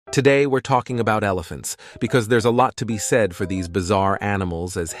Today we're talking about elephants, because there's a lot to be said for these bizarre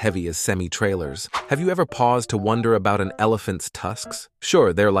animals as heavy as semi-trailers. Have you ever paused to wonder about an elephant's tusks?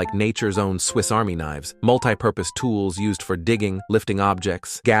 Sure, they're like nature's own Swiss Army knives, multi-purpose tools used for digging, lifting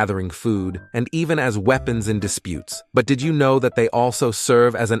objects, gathering food, and even as weapons in disputes. But did you know that they also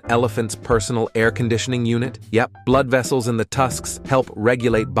serve as an elephant's personal air conditioning unit? Yep, blood vessels in the tusks help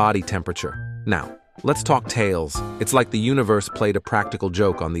regulate body temperature. Now, let's talk tails. It's like the universe played a practical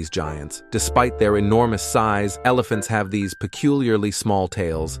joke on these giants. Despite their enormous size, elephants have these peculiarly small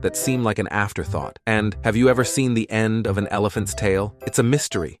tails that seem like an afterthought. And have you ever seen the end of an elephant's tail? It's a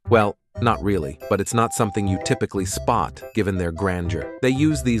mystery. Well, not really, but it's not something you typically spot, given their grandeur. They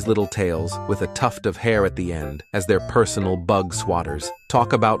use these little tails, with a tuft of hair at the end, as their personal bug swatters.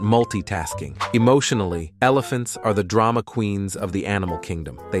 Talk about multitasking. Emotionally, elephants are the drama queens of the animal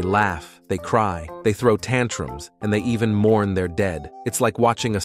kingdom. They laugh, they cry, they throw tantrums, and they even mourn their dead. It's like watching a